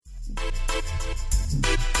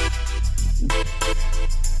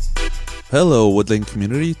Hello, Woodlane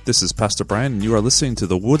community. This is Pastor Brian, and you are listening to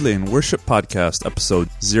the Woodlane Worship Podcast, episode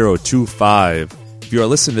 025. If you are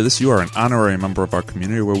listening to this, you are an honorary member of our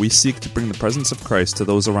community where we seek to bring the presence of Christ to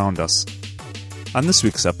those around us. On this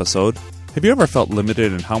week's episode, have you ever felt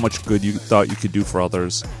limited in how much good you thought you could do for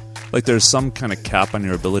others? Like there's some kind of cap on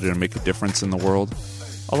your ability to make a difference in the world?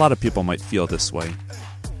 A lot of people might feel this way.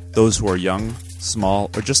 Those who are young, small,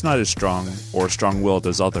 or just not as strong or strong-willed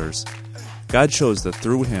as others. God shows that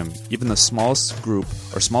through Him, even the smallest group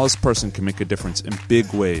or smallest person can make a difference in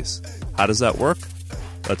big ways. How does that work?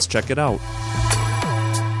 Let's check it out.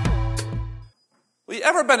 Have you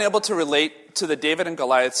ever been able to relate to the David and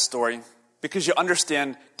Goliath story because you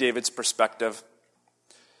understand David's perspective?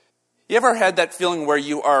 You ever had that feeling where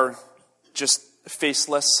you are just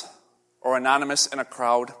faceless or anonymous in a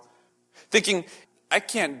crowd, thinking, I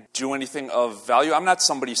can't do anything of value, I'm not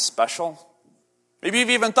somebody special? Maybe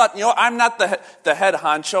you've even thought, I'm not the head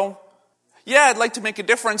honcho. Yeah, I'd like to make a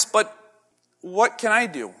difference, but what can I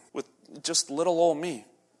do with just little old me?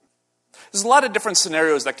 There's a lot of different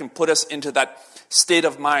scenarios that can put us into that state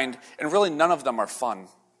of mind, and really none of them are fun.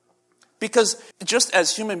 Because just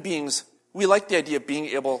as human beings, we like the idea of being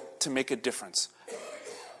able to make a difference.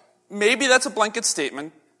 Maybe that's a blanket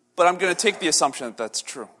statement, but I'm going to take the assumption that that's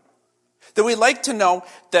true. That we like to know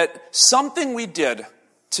that something we did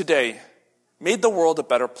today made the world a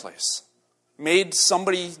better place, made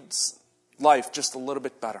somebody's life just a little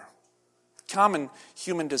bit better. Common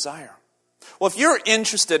human desire. Well, if you're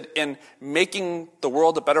interested in making the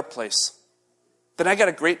world a better place, then I got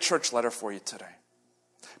a great church letter for you today.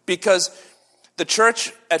 Because the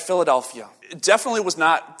church at Philadelphia definitely was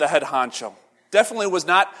not the head honcho, definitely was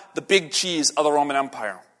not the big cheese of the Roman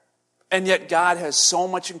Empire. And yet God has so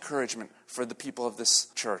much encouragement for the people of this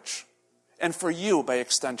church, and for you by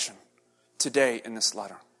extension, today in this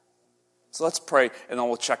letter. So let's pray, and then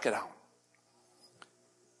we'll check it out.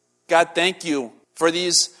 God, thank you for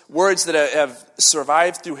these words that have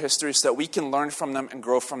survived through history so that we can learn from them and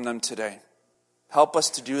grow from them today. Help us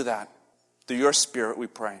to do that. Through your Spirit, we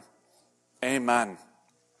pray. Amen.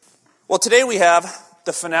 Well, today we have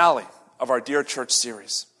the finale of our Dear Church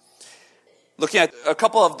series. Looking at a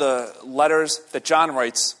couple of the letters that John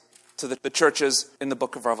writes to the churches in the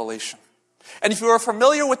book of Revelation. And if you are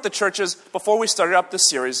familiar with the churches before we started up this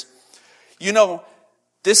series, you know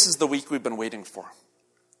this is the week we've been waiting for.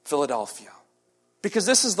 Philadelphia. Because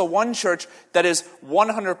this is the one church that is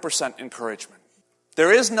 100% encouragement.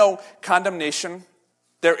 There is no condemnation.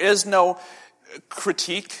 There is no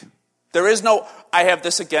critique. There is no, I have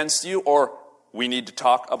this against you, or we need to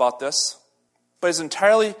talk about this. But it's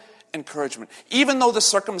entirely encouragement. Even though the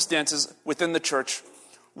circumstances within the church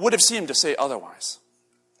would have seemed to say otherwise.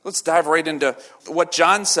 Let's dive right into what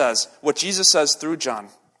John says, what Jesus says through John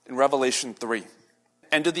in Revelation 3.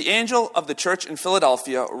 And to the angel of the church in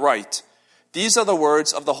Philadelphia write, these are the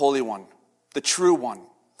words of the Holy One, the true One,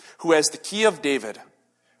 who has the key of David,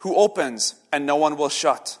 who opens and no one will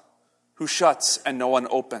shut, who shuts and no one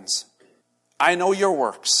opens. I know your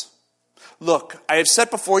works. Look, I have set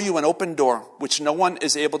before you an open door, which no one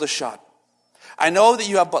is able to shut. I know that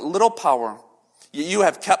you have but little power, yet you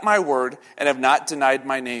have kept my word and have not denied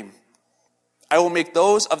my name. I will make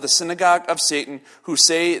those of the synagogue of Satan who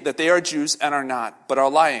say that they are Jews and are not, but are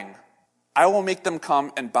lying. I will make them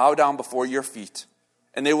come and bow down before your feet,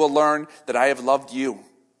 and they will learn that I have loved you.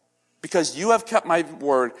 Because you have kept my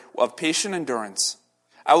word of patient endurance,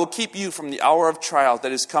 I will keep you from the hour of trial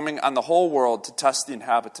that is coming on the whole world to test the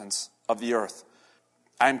inhabitants of the earth.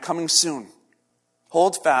 I am coming soon.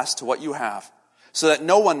 Hold fast to what you have, so that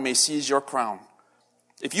no one may seize your crown.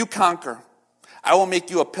 If you conquer, I will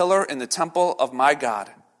make you a pillar in the temple of my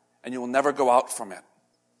God, and you will never go out from it.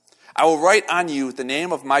 I will write on you the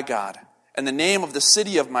name of my God, and the name of the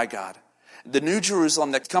city of my God, the new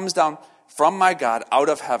Jerusalem that comes down from my God out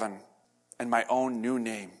of heaven, and my own new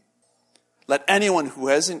name. Let anyone who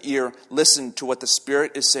has an ear listen to what the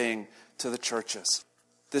Spirit is saying to the churches.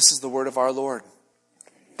 This is the word of our Lord.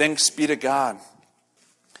 Thanks be to God.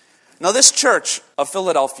 Now this church of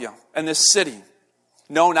Philadelphia and this city,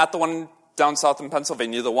 no, not the one down south in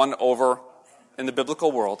Pennsylvania, the one over in the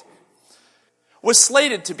biblical world, was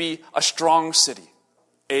slated to be a strong city,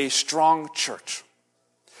 a strong church.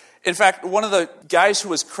 In fact, one of the guys who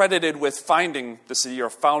was credited with finding the city or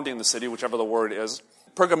founding the city, whichever the word is,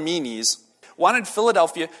 Pergamenes, wanted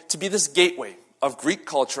Philadelphia to be this gateway of Greek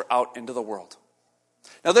culture out into the world.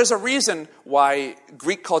 Now, there's a reason why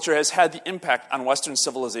Greek culture has had the impact on Western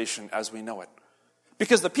civilization as we know it.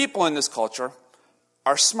 Because the people in this culture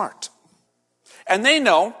are smart. And they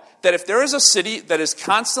know that if there is a city that is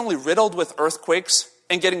constantly riddled with earthquakes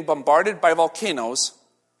and getting bombarded by volcanoes,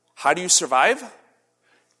 How do you survive?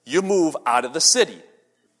 You move out of the city.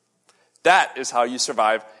 That is how you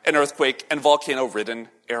survive an earthquake and volcano-ridden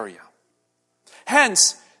area.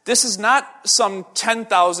 Hence, this is not some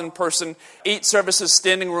 10,000 person, 8 services,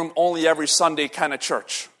 standing room only every Sunday kind of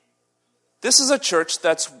church. This is a church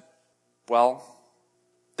that's, well,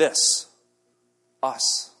 this.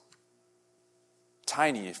 Us.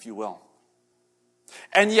 Tiny, if you will.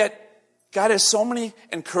 And yet, God has so many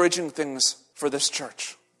encouraging things for this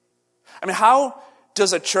church. I mean, how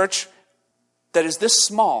does a church that is this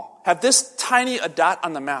small, have this tiny a dot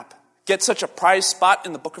on the map, get such a prized spot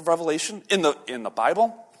in the book of Revelation, in the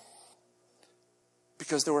Bible?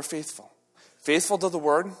 Because they were faithful. Faithful to the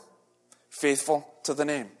word, faithful to the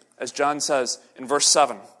name. As John says in verse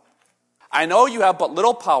 7, I know you have but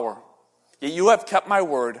little power, yet you have kept my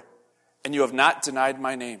word, and you have not denied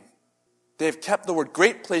my name. They have kept the word.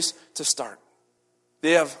 Great place to start.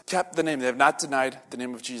 They have kept the name. They have not denied the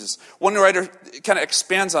name of Jesus. One writer kind of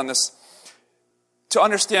expands on this. To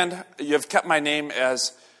understand, you have kept my name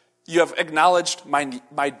as you have acknowledged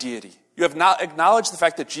my deity. You have not acknowledged the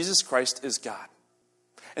fact that Jesus Christ is God.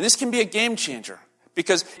 And this can be a game changer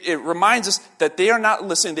because it reminds us that they are not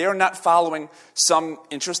listening, they are not following some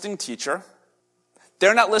interesting teacher.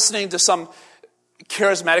 They're not listening to some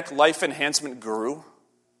charismatic life enhancement guru.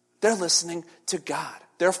 They're listening to God.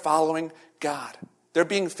 They're following God. They're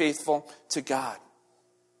being faithful to God.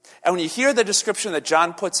 And when you hear the description that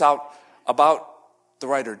John puts out about the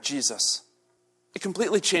writer, Jesus, it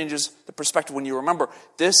completely changes the perspective when you remember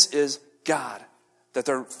this is God that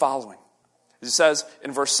they're following. It says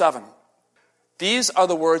in verse 7, these are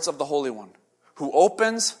the words of the Holy One, who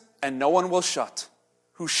opens and no one will shut,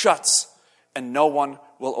 who shuts and no one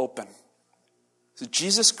will open. So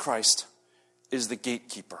Jesus Christ is the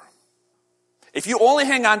gatekeeper. If you only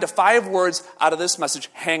hang on to 5 words out of this message,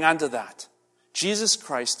 hang on to that. Jesus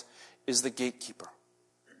Christ is the gatekeeper.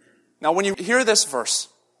 Now, when you hear this verse,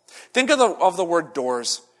 think of the word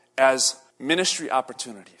doors as ministry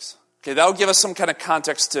opportunities. Okay, that will give us some kind of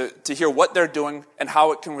context to hear what they're doing and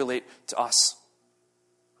how it can relate to us.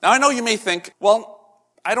 Now, I know you may think, well,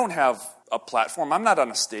 I don't have a platform. I'm not on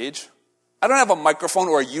a stage. I don't have a microphone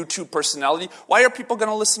or a YouTube personality. Why are people going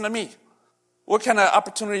to listen to me? What kind of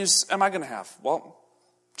opportunities am I going to have? Well,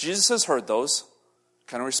 Jesus has heard those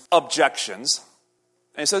kind of objections.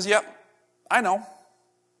 And he says, yep, I know.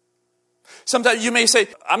 Sometimes you may say,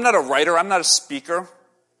 I'm not a writer, I'm not a speaker.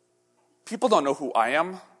 People don't know who I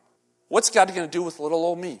am. What's God going to do with little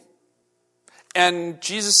old me? And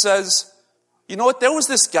Jesus says, you know what, there was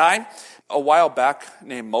this guy a while back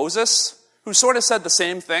named Moses who sort of said the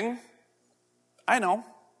same thing. I know.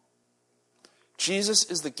 Jesus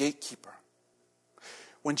is the gatekeeper.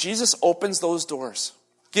 When Jesus opens those doors,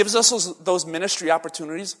 gives us those ministry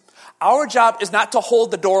opportunities, our job is not to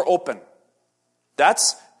hold the door open.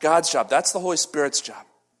 That's God's job. That's the Holy Spirit's job.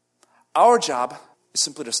 Our job is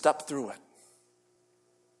simply to step through it.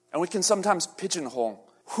 And we can sometimes pigeonhole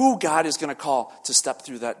who God is going to call to step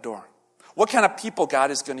through that door. What kind of people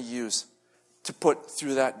God is going to use to put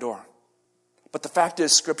through that door. But the fact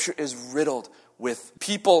is, Scripture is riddled with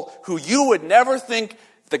people who you would never think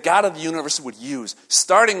the God of the universe would use,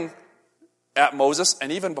 starting at Moses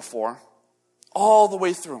and even before, all the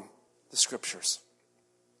way through the Scriptures.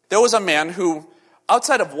 There was a man who,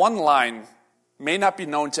 outside of one line, may not be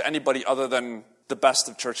known to anybody other than the best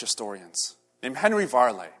of church historians, named Henry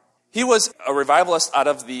Varley. He was a revivalist out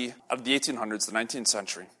of the 1800s, the 19th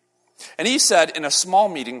century. And he said in a small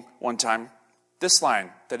meeting one time, this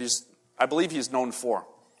line that I believe he's known for,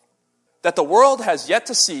 that the world has yet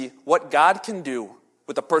to see what God can do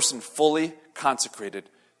with a person fully consecrated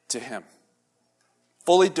to him,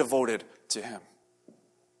 fully devoted to him.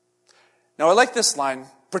 Now, I like this line,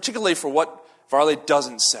 particularly for what Varley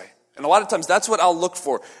doesn't say. And a lot of times, that's what I'll look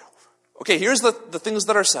for. Okay, here's the things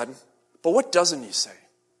that are said, but what doesn't he say?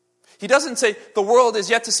 He doesn't say, the world is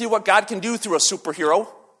yet to see what God can do through a superhero,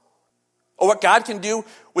 or what God can do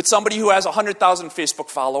with somebody who has 100,000 Facebook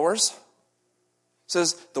followers. He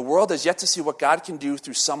says, the world has yet to see what God can do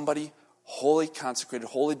through somebody wholly consecrated,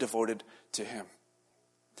 wholly devoted to him.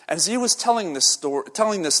 And as he was telling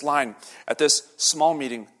this line at this small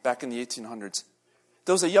meeting back in the 1800s,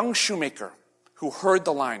 there was a young shoemaker who heard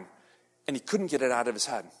the line, and he couldn't get it out of his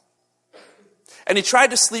head. And he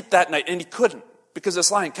tried to sleep that night, and he couldn't, because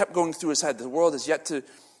this line kept going through his head. The world is yet to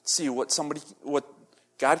see what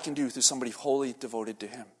God can do through somebody wholly devoted to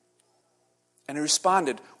him. And he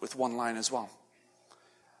responded with one line as well.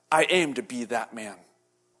 I aim to be that man.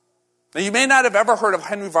 Now, you may not have ever heard of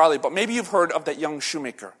Henry Varley, but maybe you've heard of that young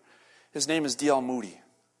shoemaker. His name is D.L. Moody,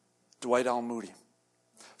 Dwight L. Moody,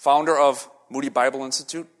 founder of Moody Bible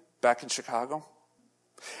Institute, back in Chicago?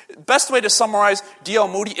 Best way to summarize D.L.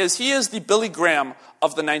 Moody is he is the Billy Graham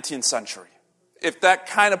of the 19th century. If that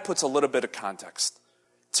kind of puts a little bit of context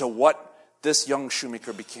to what this young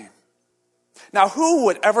shoemaker became. Now, who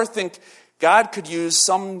would ever think God could use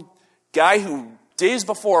some guy who days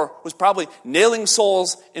before was probably nailing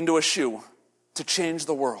soles into a shoe to change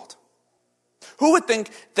the world? Who would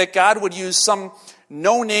think that God would use some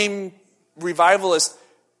no-name revivalist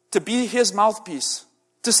to be his mouthpiece,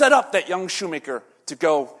 to set up that young shoemaker to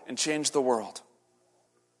go and change the world?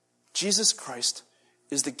 Jesus Christ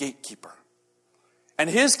is the gatekeeper. And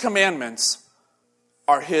his commandments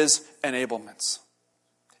are his enablements.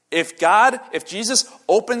 If Jesus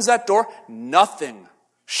opens that door, nothing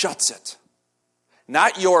shuts it.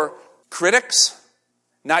 Not your critics,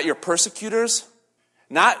 not your persecutors,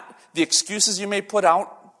 not the excuses you may put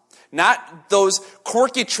out, not those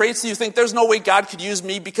quirky traits that you think there's no way God could use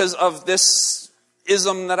me because of this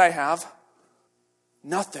ism that I have.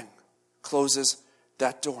 Nothing closes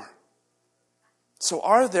that door. So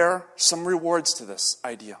are there some rewards to this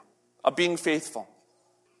idea of being faithful?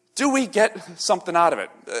 Do we get something out of it?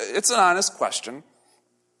 It's an honest question.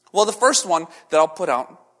 Well, the first one that I'll put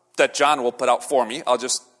out, that John will put out for me, I'll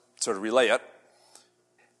just sort of relay it,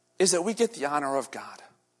 is that we get the honor of God.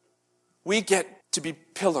 We get to be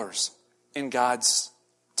pillars in God's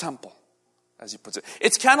temple, as he puts it.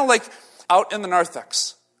 It's kind of like out in the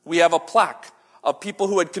narthex. We have a plaque of people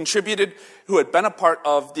who had contributed, who had been a part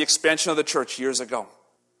of the expansion of the church years ago.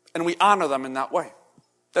 And we honor them in that way.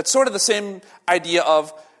 That's sort of the same idea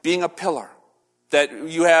of being a pillar, that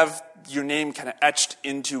you have your name kind of etched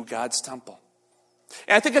into God's temple.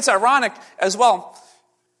 And I think it's ironic as well.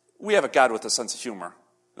 We have a God with a sense of humor,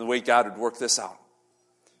 the way God would work this out.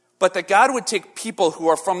 But that God would take people who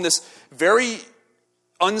are from this very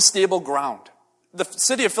unstable ground. The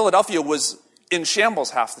city of Philadelphia was in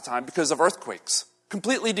shambles half the time because of earthquakes,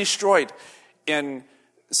 completely destroyed in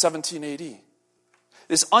 17 AD.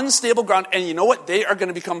 This unstable ground, and you know what? They are going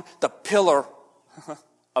to become the pillar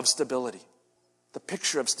of stability, the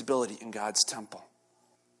picture of stability in God's temple.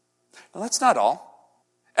 Now, that's not all.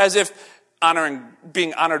 As if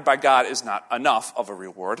being honored by God is not enough of a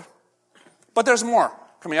reward. But there's more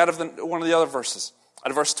coming out of one of the other verses,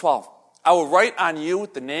 out of verse 12. I will write on you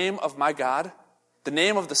the name of my God, the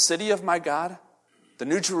name of the city of my God, the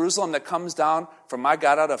new Jerusalem that comes down from my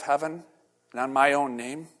God out of heaven, and on my own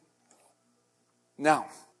name. Now,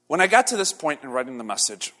 when I got to this point in writing the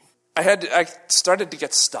message, I started to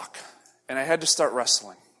get stuck, and I had to start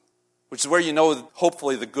wrestling, which is where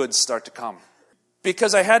hopefully the goods start to come.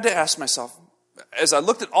 Because I had to ask myself, as I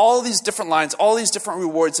looked at all these different lines, all these different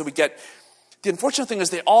rewards that we get, the unfortunate thing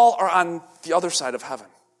is they all are on the other side of heaven.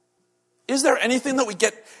 Is there anything that we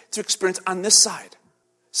get to experience on this side?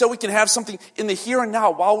 So we can have something in the here and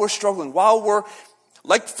now while we're struggling, while we're,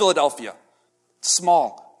 like Philadelphia,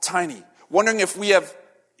 small, tiny, wondering if we have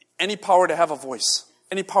any power to have a voice,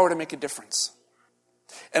 any power to make a difference.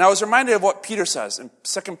 And I was reminded of what Peter says in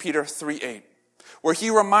 2 Peter 3:8, where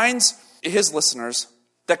he reminds his listeners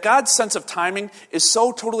that God's sense of timing is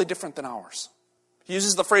so totally different than ours. He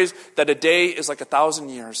uses the phrase that a day is like 1,000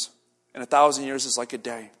 years, and 1,000 years is like a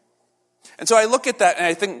day. And so I look at that,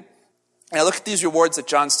 and I look at these rewards that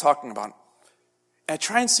John's talking about, and I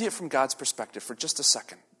try and see it from God's perspective for just a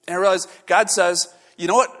second. And I realize God says, you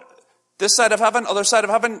know what? This side of heaven, other side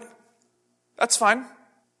of heaven, that's fine.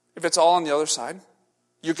 If it's all on the other side,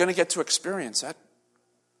 you're going to get to experience it.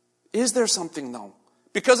 Is there something, though?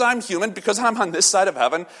 Because I'm human, because I'm on this side of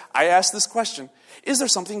heaven, I ask this question. Is there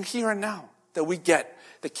something here and now that we get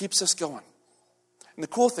that keeps us going? And the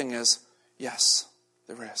cool thing is, yes,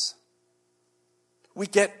 there is. We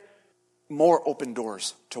get more open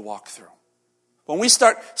doors to walk through. When we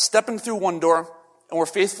start stepping through one door and we're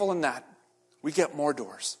faithful in that, we get more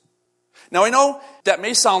doors. Now, I know that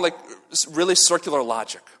may sound like really circular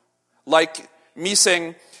logic. Like me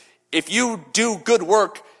saying, if you do good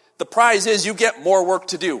work, the prize is you get more work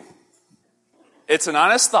to do. It's an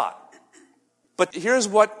honest thought. But here's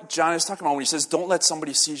what John is talking about when he says, don't let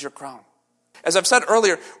somebody seize your crown. As I've said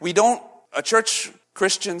earlier,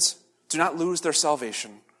 Christians do not lose their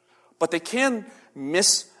salvation, but they can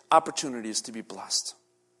miss opportunities to be blessed.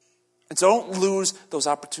 And so don't lose those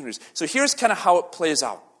opportunities. So here's kind of how it plays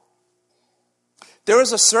out. There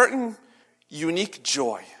is a certain unique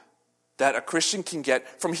joy that a Christian can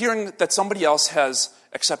get from hearing that somebody else has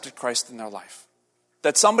accepted Christ in their life.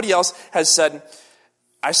 That somebody else has said,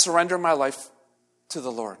 I surrender my life to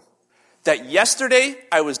the Lord. That yesterday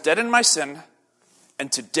I was dead in my sin,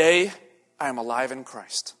 and today I am alive in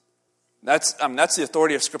Christ. That's the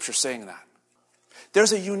authority of Scripture saying that.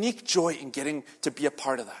 There's a unique joy in getting to be a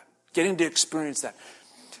part of that. getting to experience that.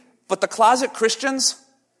 But the closet Christians,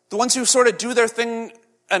 the ones who sort of do their thing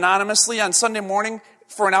anonymously on Sunday morning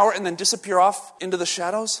for an hour and then disappear off into the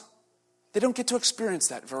shadows, they don't get to experience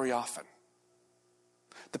that very often.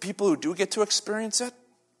 The people who do get to experience it,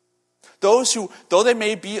 those who, though they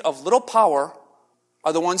may be of little power,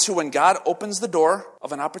 are the ones who, when God opens the door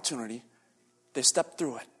of an opportunity, they step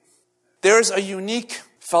through it. There's a unique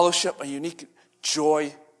fellowship, a unique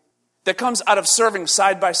joy that comes out of serving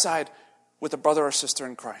side by side with a brother or sister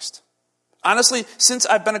in Christ. Honestly, since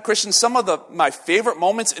I've been a Christian, some of my favorite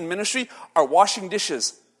moments in ministry are washing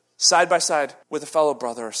dishes side by side with a fellow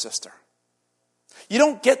brother or sister. You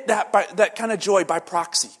don't get that kind of joy by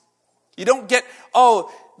proxy. You don't get,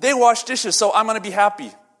 oh, they wash dishes, so I'm going to be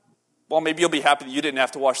happy. Well, maybe you'll be happy that you didn't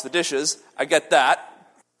have to wash the dishes. I get that.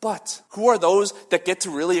 But who are those that get to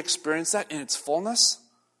really experience that in its fullness?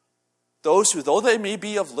 Those who, though they may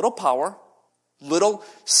be of little power, little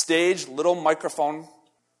stage, little microphone,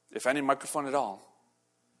 if any microphone at all,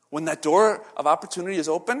 when that door of opportunity is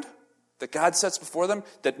opened, that God sets before them,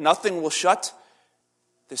 that nothing will shut,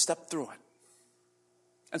 they step through it.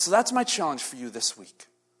 And so that's my challenge for you this week.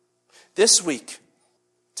 This week,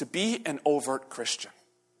 to be an overt Christian.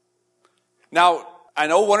 Now, I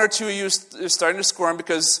know one or two of you are starting to squirm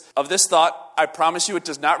because of this thought. I promise you it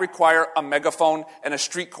does not require a megaphone and a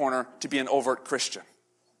street corner to be an overt Christian.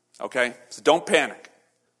 Okay? So don't panic.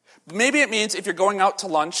 But maybe it means if you're going out to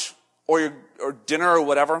lunch or dinner or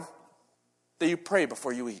whatever, that you pray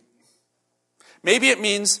before you eat. Maybe it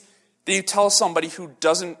means that you tell somebody who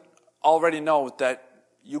doesn't already know that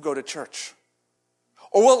you go to church.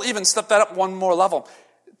 Or we'll even step that up one more level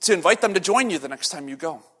to invite them to join you the next time you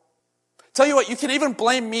go. Tell you what, you can even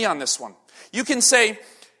blame me on this one. You can say,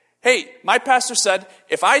 hey, my pastor said,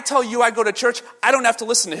 if I tell you I go to church, I don't have to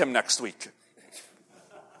listen to him next week.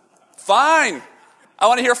 Fine. I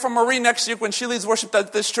want to hear from Marie next week when she leads worship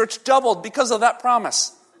that this church doubled because of that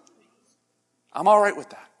promise. I'm all right with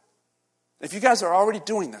that. If you guys are already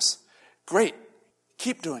doing this, great.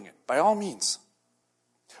 Keep doing it, by all means.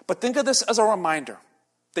 But think of this as a reminder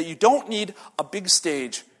that you don't need a big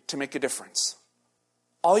stage to make a difference.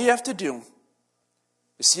 All you have to do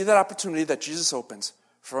is see that opportunity that Jesus opens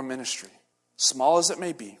for a ministry, small as it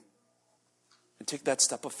may be, and take that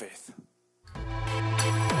step of faith.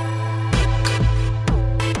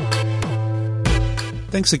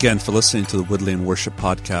 Thanks again for listening to the Woodlane Worship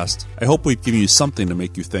Podcast. I hope we've given you something to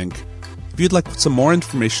make you think. If you'd like some more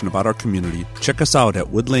information about our community, check us out at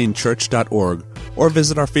woodlanechurch.org or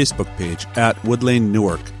visit our Facebook page at Woodlane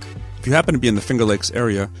Newark. If you happen to be in the Finger Lakes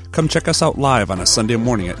area, come check us out live on a Sunday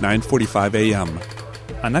morning at 9:45 a.m.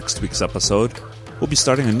 On next week's episode, we'll be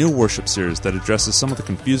starting a new worship series that addresses some of the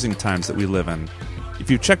confusing times that we live in. If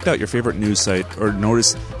you've checked out your favorite news site or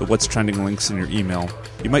noticed the What's Trending links in your email,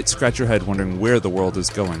 you might scratch your head wondering where the world is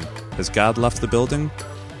going. Has God left the building?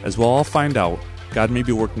 As we'll all find out, God may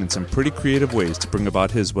be working in some pretty creative ways to bring about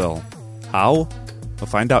His will. How? We'll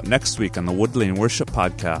find out next week on the Woodlane Worship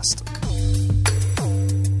Podcast.